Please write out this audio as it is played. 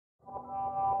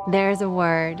There's a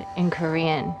word in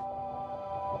Korean,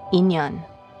 인연.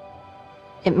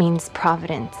 It means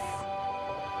providence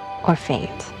or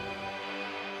fate.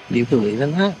 Do you believe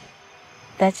in that?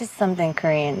 That's just something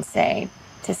Koreans say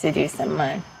to seduce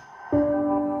someone.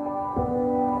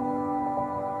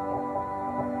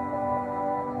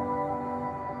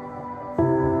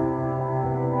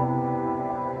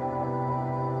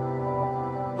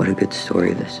 What a good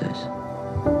story this is.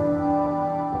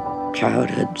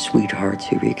 Childhood sweethearts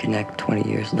who reconnect 20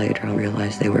 years later and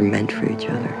realize they were meant for each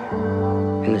other.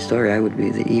 In the story, I would be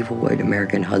the evil white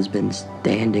American husband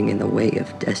standing in the way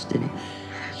of destiny.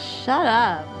 Shut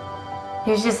up.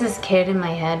 He was just this kid in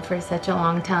my head for such a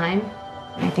long time.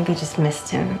 I think I just missed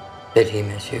him. Did he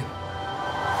miss you?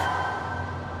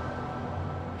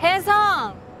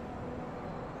 Hae-Sunga!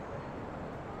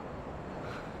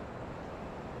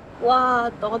 와,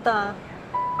 너다.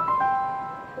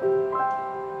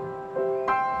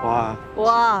 와,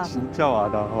 와. 진짜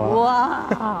와다. 와.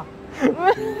 와.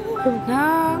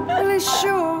 Not really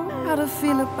sure how to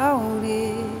feel about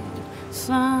it,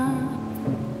 son.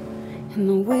 And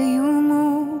the way you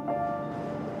move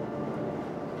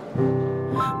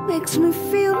makes me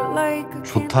feel like I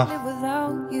can't 좋다. live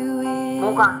without you.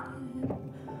 뭐가?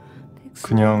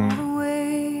 그냥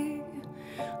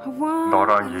너랑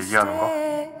너랑 얘기하는 거?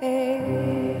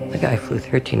 The guy flew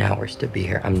 13 hours to be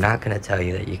here. I'm not going to tell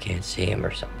you that you can't see him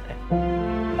or something.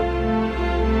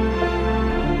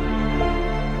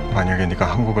 만약에 네가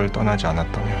한국을 떠나지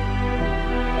않았다면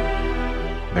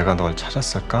내가 널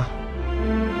찾았을까?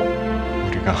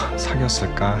 우리가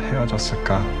사귀었을까?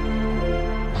 헤어졌을까?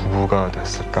 부부가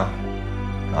됐을까?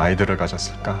 아이들을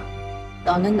가졌을까?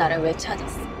 너는 나를 왜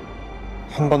찾았어?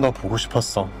 한 번 더 보고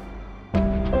싶었어.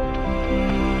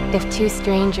 If two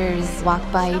strangers walk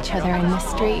by each other in the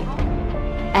street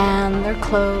and their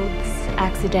clothes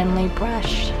accidentally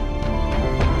brush,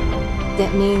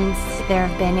 that means there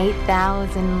have been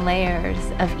 8,000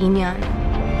 layers of 인연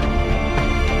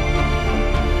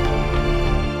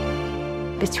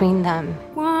between them.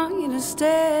 Want you to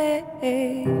stay.